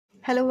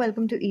Hello,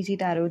 welcome to Easy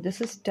Tarot.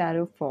 This is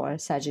tarot for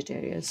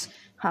Sagittarius.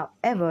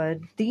 However,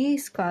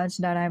 these cards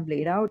that I've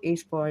laid out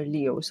is for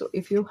Leo. So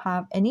if you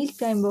have any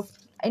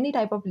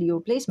type of Leo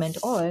placement,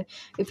 or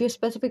if your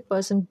specific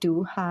person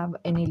do have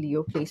any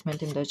Leo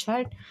placement in the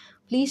chart,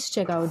 please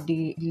check out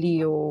the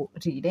Leo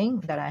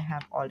reading that I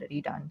have already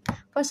done.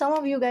 For some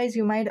of you guys,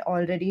 you might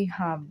already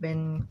have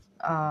been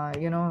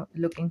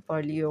looking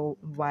for Leo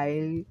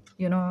while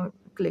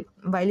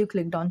you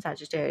clicked on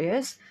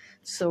Sagittarius.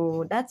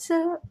 So that's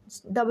a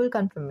double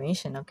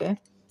confirmation. Okay,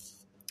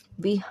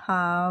 we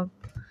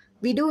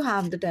do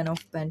have the Ten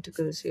of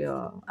Pentacles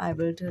here. I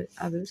will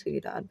say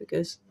that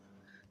because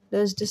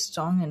there's this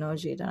strong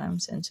energy that I'm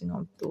sensing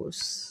of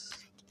those.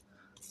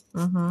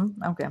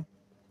 Okay,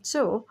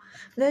 so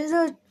there's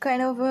a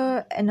kind of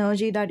a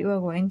energy that you are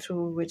going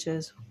through, which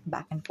is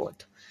back and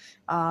forth,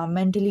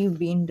 mentally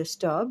being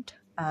disturbed,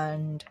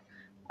 and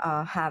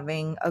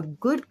having a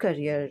good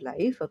career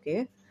life,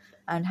 okay,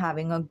 and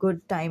having a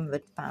good time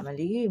with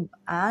family,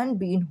 and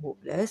being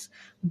hopeless,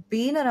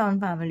 being around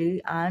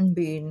family and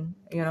being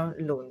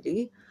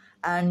lonely,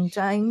 and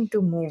trying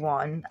to move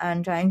on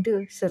and trying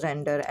to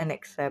surrender and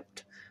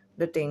accept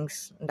the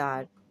things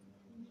that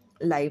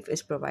life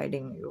is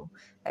providing you,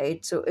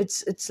 right? So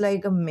it's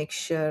like a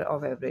mixture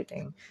of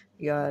everything.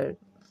 You're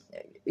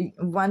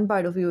One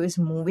part of you is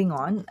moving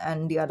on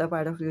and the other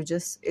part of you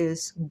just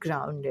is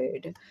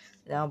grounded.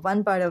 Now,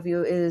 one part of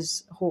you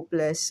is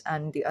hopeless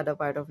and the other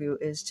part of you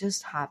is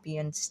just happy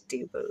and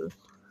stable.